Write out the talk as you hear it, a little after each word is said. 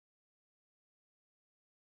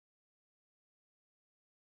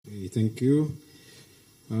Okay, thank you.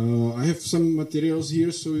 I have some materials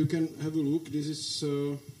here so you can have a look. This is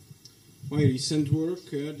my recent work.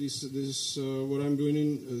 This is what I'm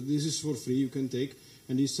doing. This is for free. You can take,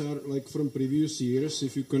 and these are like from previous years.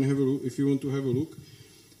 If you can have a look, if you want to have a look.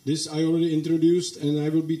 This I already introduced, and I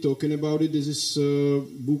will be talking about it. This is a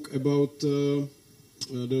book about the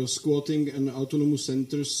squatting and autonomous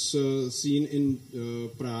centers scene in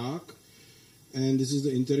Prague. And this is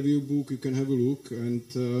the interview book. You can have a look, and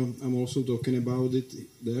I'm also talking about it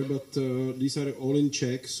there. But these are all in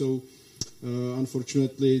Czech, so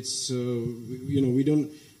unfortunately, it's we don't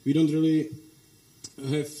really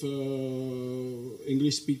have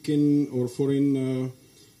English speaking or foreign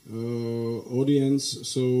audience,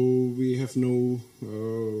 so we have no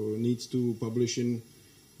needs to publish in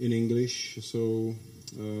English. So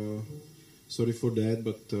sorry for that,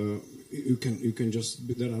 but. You can just,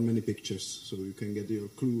 there are many pictures, so you can get your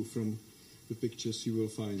clue from the pictures you will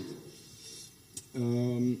find.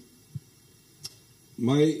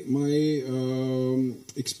 My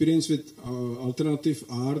experience with alternative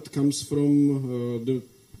art comes from the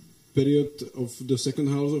period of the second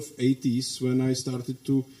half of 80s, when I started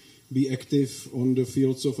to be active on the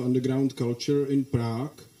fields of underground culture in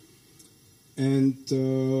Prague. And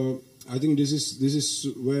I think this is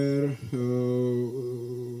where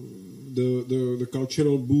the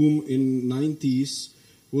cultural boom in 90s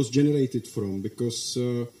was generated from, because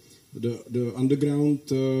the underground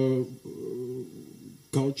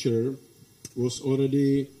culture was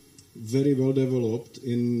already very well developed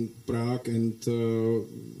in Prague and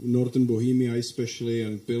northern Bohemia especially,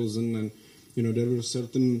 and Pilsen, and there were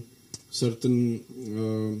certain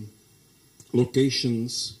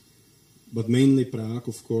locations, but mainly Prague,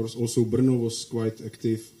 of course. Also Brno was quite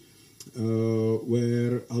active,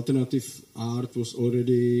 where alternative art was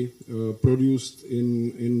already produced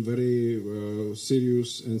in very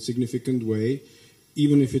serious and significant way,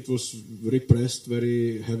 even if it was repressed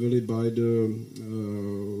very heavily by the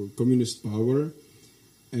communist power.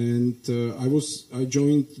 And I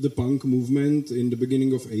joined the punk movement in the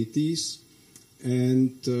beginning of 80s,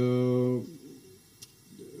 and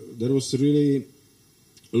there was really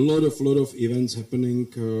a lot of events happening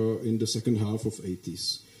in the second half of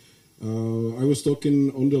 80s. I was talking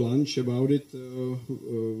on the lunch about it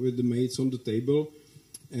with the mates on the table,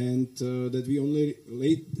 and that we only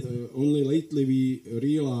lately we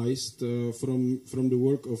realized from the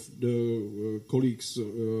work of the colleagues,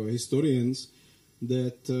 historians,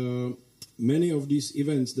 that many of these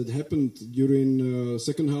events that happened during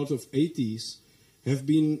second half of 80s have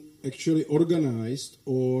been actually organized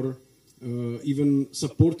or even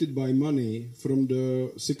supported by money from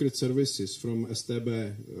the secret services, from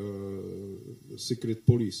STB, secret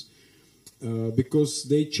police, because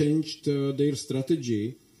they changed their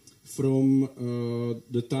strategy from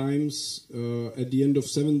the times at the end of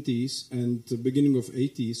 70s and the beginning of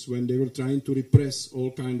 80s, when they were trying to repress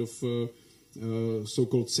all kind of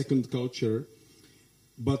so-called second culture.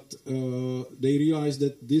 But they realized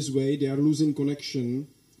that this way they are losing connection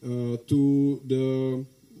to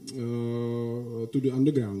the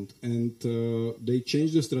underground, and they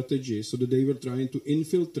changed the strategy so that they were trying to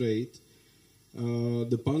infiltrate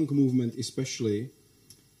the punk movement especially,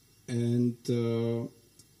 and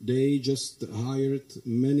they just hired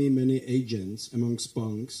many agents amongst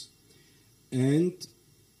punks, and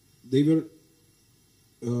they were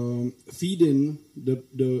feeding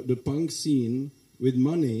the punk scene with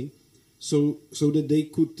money so that they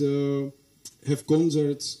could have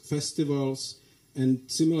concerts, festivals, and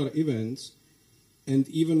similar events. And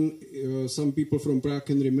even some people from Prague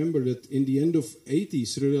can remember that in the end of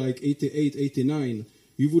 80s, really like 88, 89,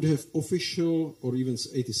 you would have official, or even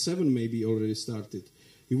 87 maybe already started,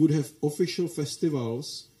 you would have official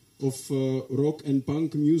festivals of rock and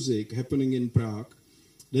punk music happening in Prague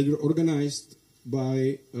that were organized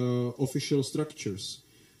by official structures.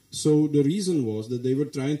 So the reason was that they were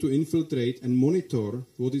trying to infiltrate and monitor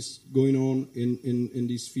what is going on in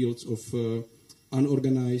these fields of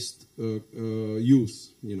unorganized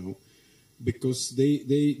youth, because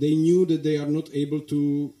they knew that they are not able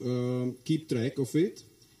to keep track of it.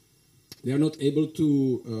 They are not able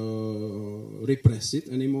to repress it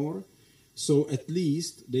anymore. So at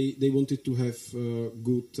least they wanted to have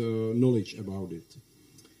good knowledge about it.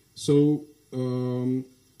 So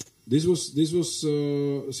this was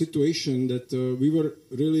a situation that we were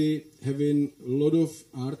really having a lot of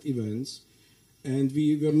art events, and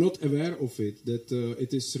we were not aware of it, that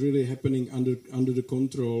it is really happening under the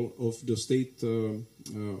control of the state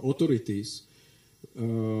authorities.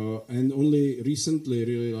 And only recently,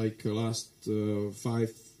 really like last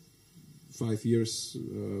 5 years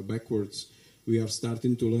backwards, we are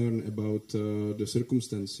starting to learn about the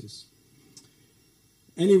circumstances.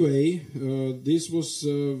 Anyway, this was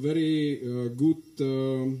very good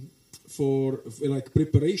for like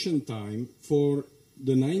preparation time for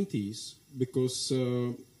the 90s, because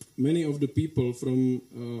many of the people from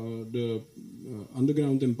the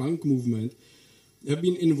underground and punk movement have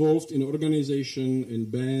been involved in organization, in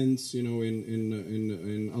bands, you know,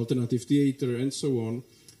 in alternative theater and so on.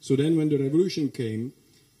 So then when the revolution came,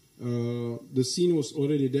 the scene was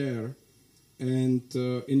already there. And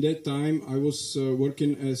in that time, I was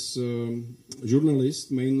working as a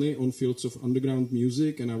journalist, mainly on fields of underground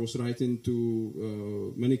music, and I was writing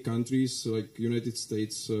to many countries, like United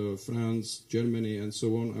States, France, Germany, and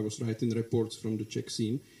so on. I was writing reports from the Czech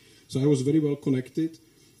scene. So I was very well connected,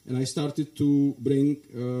 and I started to bring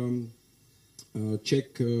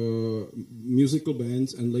Czech musical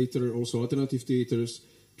bands and later also alternative theaters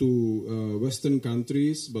to Western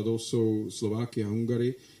countries, but also Slovakia,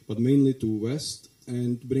 Hungary, but mainly to West,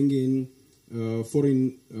 and bring in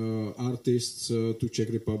foreign artists to Czech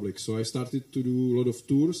Republic. So I started to do a lot of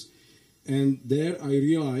tours, and there I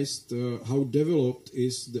realized how developed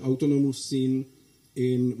is the autonomous scene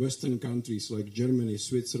in Western countries like Germany,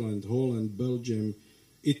 Switzerland, Holland, Belgium,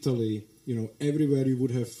 Italy. You know, everywhere you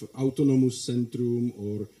would have autonomous centrum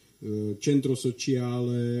or centro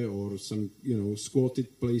sociale or some, you know,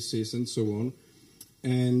 squatted places and so on.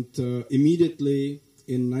 And immediately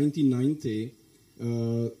in 1990,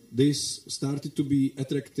 this started to be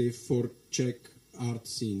attractive for Czech art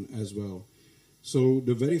scene as well. So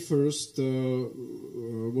the very first,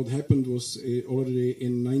 what happened was already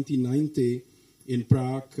in 1990 in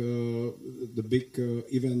Prague, the big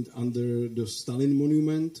event under the Stalin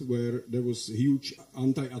monument, where there was a huge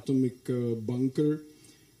anti-atomic bunker,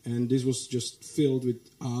 and this was just filled with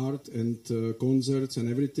art and concerts and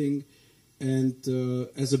everything. And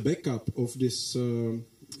as a backup of this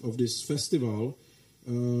festival,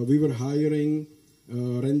 we were hiring,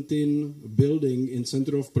 renting a building in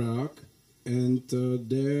center of Prague, and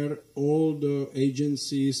there all the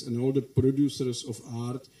agencies and all the producers of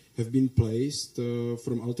art have been placed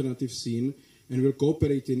from alternative scene, and we're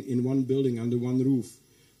cooperating in one building under one roof,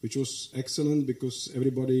 which was excellent because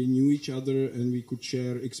everybody knew each other and we could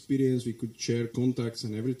share experience, we could share contacts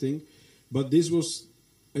and everything. But this was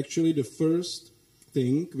actually the first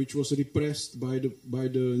thing which was repressed by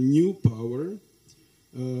the new power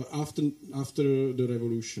after the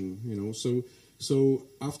revolution. You know, so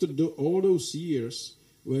after all those years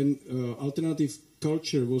when alternative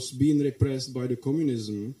culture was being repressed by the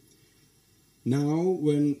communism, now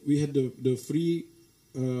when we had the free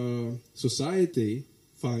society,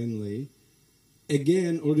 finally,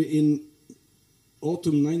 again, already in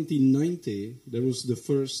autumn 1990, there was the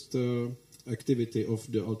first activity of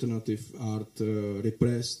the alternative art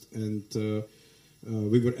repressed, and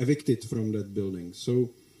we were evicted from that building.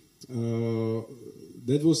 So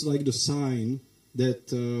that was like the sign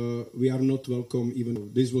that we are not welcome.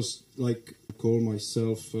 Even this was like, I call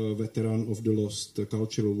myself a veteran of the lost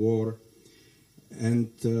cultural war,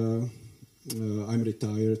 and I'm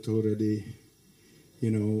retired already,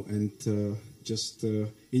 you know, and just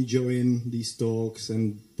enjoying these talks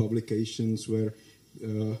and publications where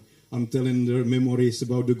I'm telling their memories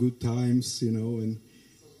about the good times, you know,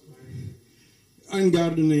 and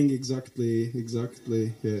gardening, exactly,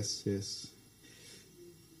 yes.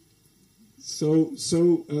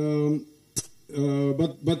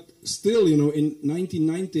 But still, you know, in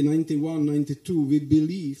 1990, 91, 92, we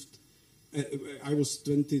believed, I was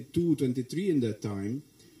 22, 23 in that time,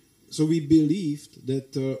 so we believed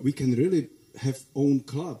that we can really have own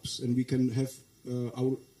clubs, and we can have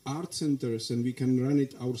our art centers, and we can run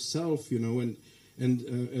it ourselves, you know, and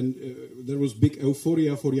there was big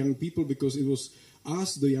euphoria for young people because it was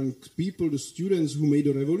us, the young people, the students, who made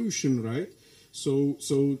a revolution, right? So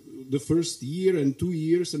the first year and 2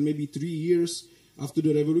 years and maybe 3 years after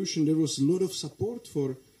the revolution, there was a lot of support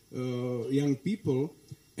for young people,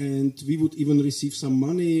 and we would even receive some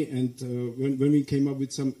money. And when we came up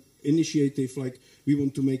with some initiative, like we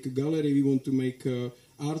want to make a gallery, we want to make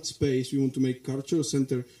art space, we want to make cultural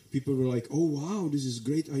center, people were like, oh wow, this is a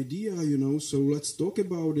great idea, you know, so let's talk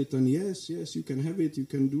about it. And yes, you can have it, you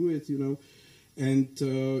can do it, you know, and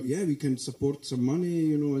yeah, we can support some money,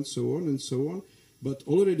 you know, and so on and so on. But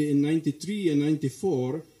already in 93 and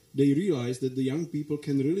 94, they realized that the young people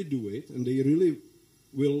can really do it, and they really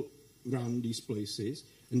will run these places,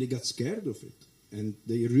 and they got scared of it, and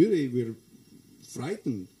they really were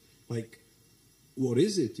frightened, like, what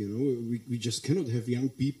is it, you know, we just cannot have young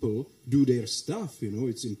people do their stuff, you know,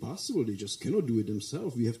 it's impossible, they just cannot do it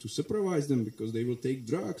themselves, we have to supervise them because they will take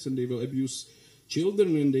drugs and they will abuse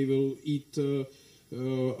children, and they will eat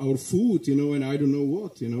our food, and I don't know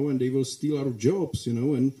what, and they will steal our jobs,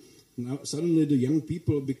 and now suddenly the young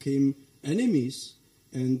people became enemies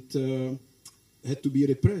and had to be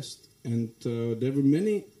repressed. And there were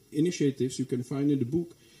many initiatives you can find in the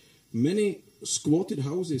book, many squatted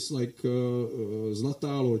houses like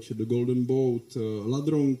Zlatá Loď, the Golden Boat,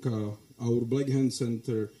 Ladronka, our Black Hand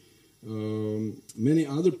Center, many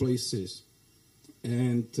other places.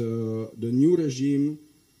 And the new regime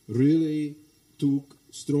really took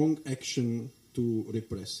strong action to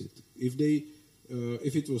repress it.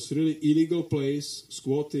 If it was really illegal place,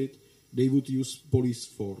 squatted, they would use police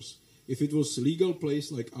force. If it was legal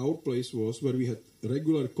place like our place was, where we had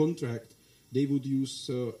regular contract, they would use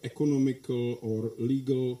economical or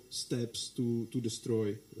legal steps to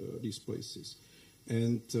destroy these places.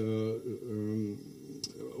 And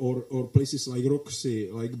or places like Roxy,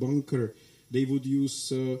 like Bunker, they would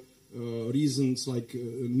use reasons like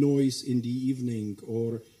noise in the evening,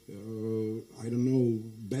 or I don't know,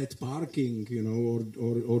 bad parking,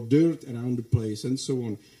 or dirt around the place, and so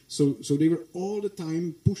on. So they were all the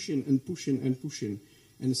time pushing and pushing and pushing.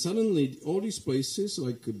 And suddenly, all these places,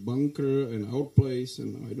 like Bunker and our place,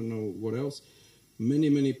 and I don't know what else,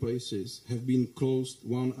 many places have been closed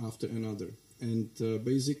one after another. And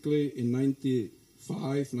basically, in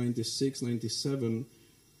 95, 96, 97,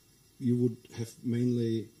 you would have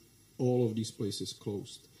mainly all of these places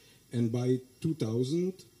closed. And by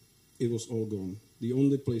 2000, it was all gone. The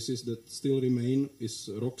only places that still remain is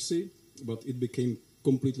Roxy, but it became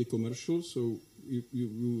completely commercial, so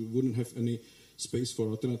you wouldn't have any space for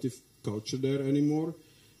alternative culture there anymore.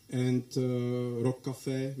 And Rock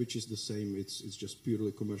Cafe, which is the same, it's just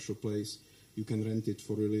purely commercial place. You can rent it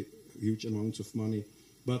for really huge amounts of money.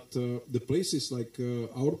 But the places like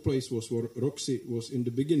our place was where Roxy was in the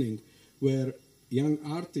beginning, where young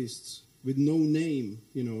artists with no name,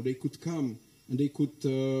 they could come and they could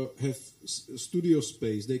have studio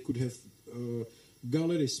space, they could have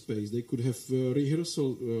gallery space, they could have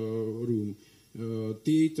rehearsal room,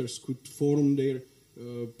 theaters could form their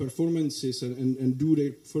performances and do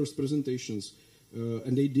their first presentations,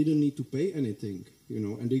 and they didn't need to pay anything,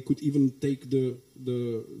 and they could even take the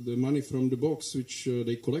money from the box which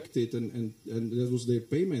they collected, and that was their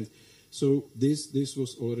payment. So this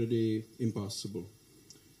was already impossible.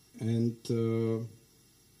 And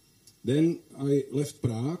then I left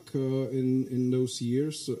Prague in those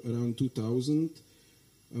years, around 2000,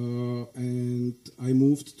 and I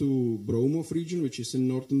moved to Broumov region, which is in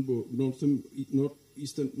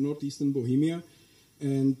northeastern Bohemia,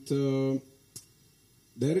 and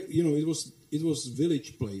there, it was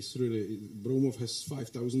village place really. Broumov has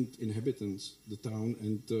 5,000 inhabitants, the town,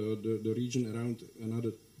 and the region around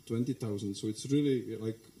another 20,000. So it's really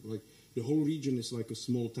like the whole region is like a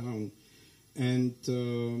small town, and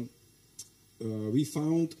we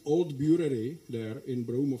found old brewery there in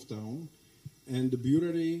Broumov town, and the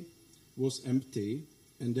brewery was empty,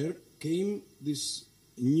 and there came this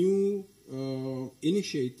new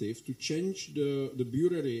initiative to change the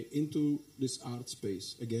brewery into this art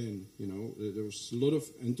space again. There was a lot of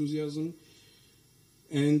enthusiasm,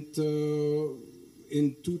 and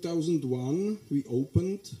in 2001 we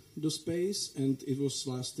opened the space, and it was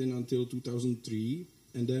lasting until 2003,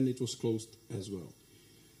 and then it was closed as well.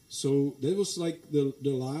 So that was like the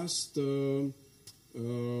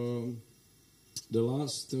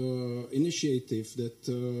last initiative that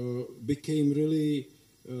became really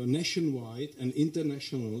nationwide and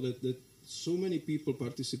international, that so many people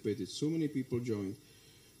participated, so many people joined,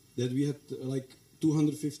 that we had like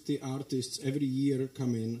 250 artists every year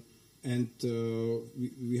come in, and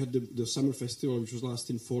we had the summer festival, which was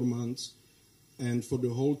lasting 4 months, and for the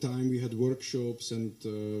whole time we had workshops and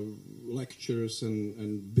lectures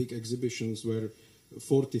and big exhibitions where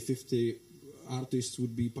 40, 50 artists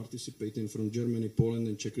would be participating from Germany, Poland,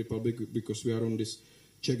 and Czech Republic, because we are on this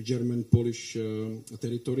Czech, German, Polish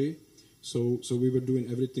territory. So we were doing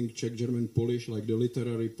everything Czech, German, Polish, like the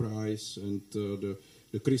literary prize and the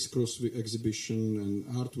crisscross exhibition and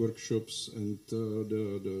art workshops and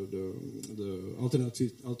the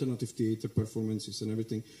alternative theater performances and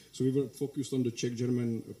everything. So we were focused on the Czech,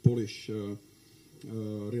 German, Polish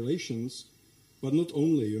relations, but not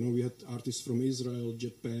only. We had artists from Israel,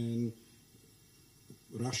 Japan,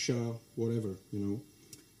 Russia, whatever,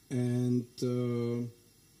 and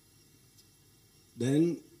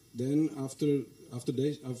then after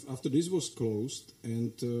this was closed,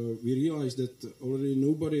 and we realized that already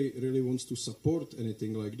nobody really wants to support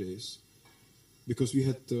anything like this, because we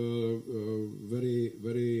had the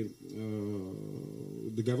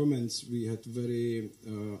governments, we had very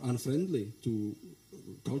unfriendly to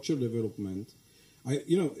culture development,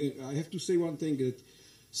 I have to say one thing, that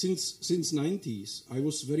since 90s, I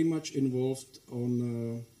was very much involved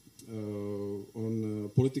on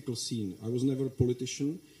political scene. I was never a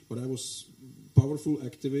politician, but I was powerful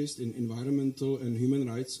activist in environmental and human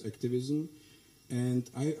rights activism, and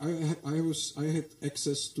I had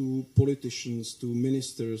access to politicians, to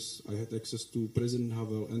ministers. I had access to President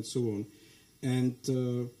Havel and so on. And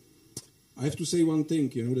I have to say one thing,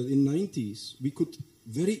 that in 90s we could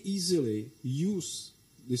very easily use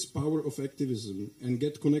this power of activism and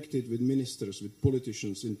get connected with ministers, with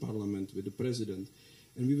politicians in parliament, with the president.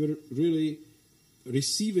 And we were really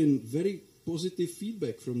receiving very positive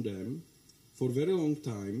feedback from them for a very long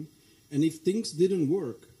time. And if things didn't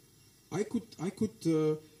work, I could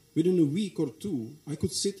within a week or two, I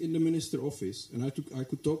could sit in the minister office and I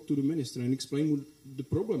could talk to the minister and explain the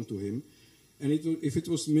problem to him. And if it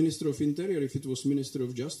was Minister of Interior, if it was Minister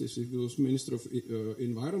of Justice, if it was Minister of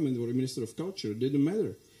Environment or Minister of Culture, it didn't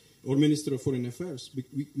matter. Or Minister of Foreign Affairs.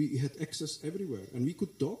 We had access everywhere. And we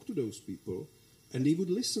could talk to those people and they would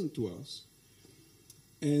listen to us.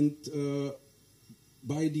 And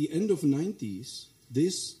by the end of 90s,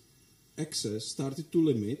 this access started to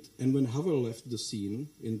limit. And when Havel left the scene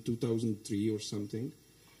in 2003 or something,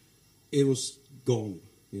 it was gone,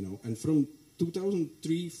 And from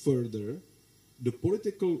 2003 further, the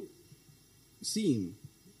political scene,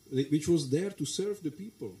 which was there to serve the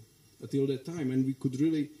people until that time, and we could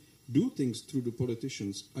really do things through the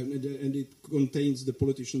politicians, and it contains the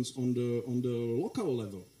politicians on the local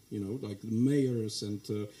level, like the mayors and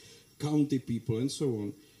county people and so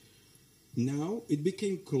on. Now it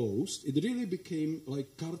became closed. It really became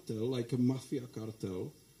like cartel, like a mafia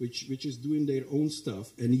cartel, which is doing their own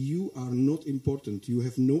stuff, and you are not important. You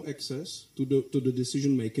have no access to the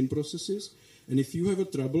decision-making processes. And if you have a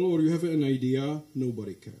trouble or you have an idea,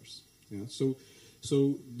 nobody cares. Yeah? So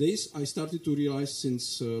this I started to realize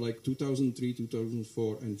since like 2003,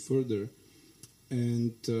 2004 and further.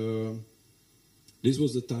 And this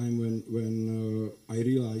was the time when I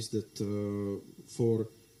realized that for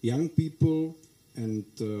young people and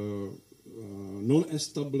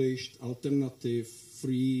non-established, alternative,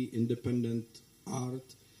 free, independent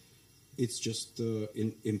art, it's just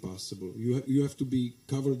impossible. You have to be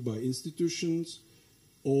covered by institutions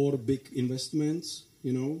or big investments,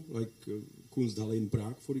 like Kunsthalle in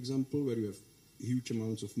Prague, for example, where you have huge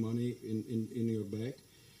amounts of money in your bag.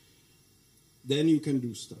 Then you can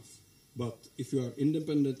do stuff. But if you are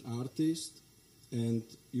independent artist and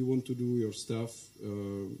you want to do your stuff,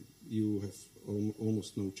 you have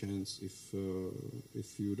almost no chance if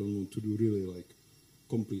you don't want to do really like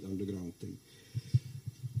complete underground thing.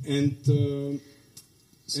 And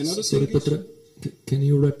another Sorry, thing Petr, can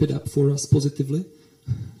you wrap it up for us positively?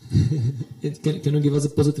 Can you give us a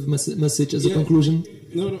positive message as a conclusion?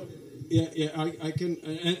 No. Yeah, I can.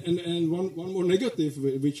 And one more negative,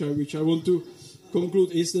 which I want to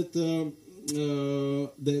conclude, is that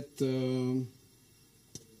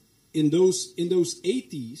in those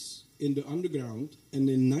 80s in the underground and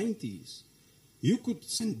in 90s, you could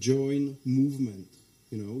join movement.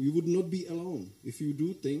 You would not be alone. If you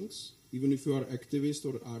do things, even if you are activist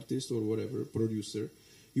or artist or whatever, producer,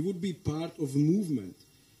 you would be part of a movement.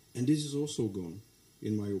 And this is also gone,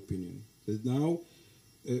 in my opinion. That now,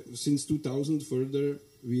 since 2000 further,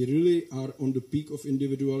 we really are on the peak of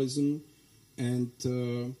individualism, and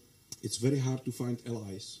it's very hard to find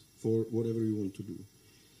allies for whatever you want to do.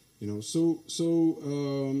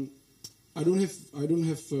 I don't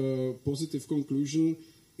have a positive conclusion,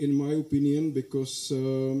 in my opinion, because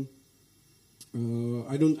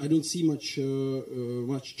I don't see much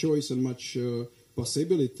choice and much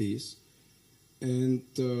possibilities, and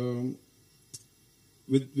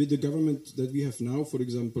with the government that we have now, for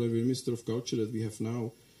example, with the Minister of Culture that we have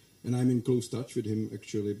now, and I'm in close touch with him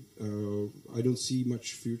actually, I don't see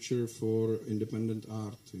much future for independent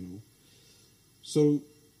art. So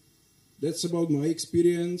that's about my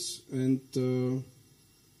experience, and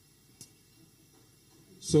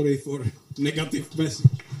sorry for negative message.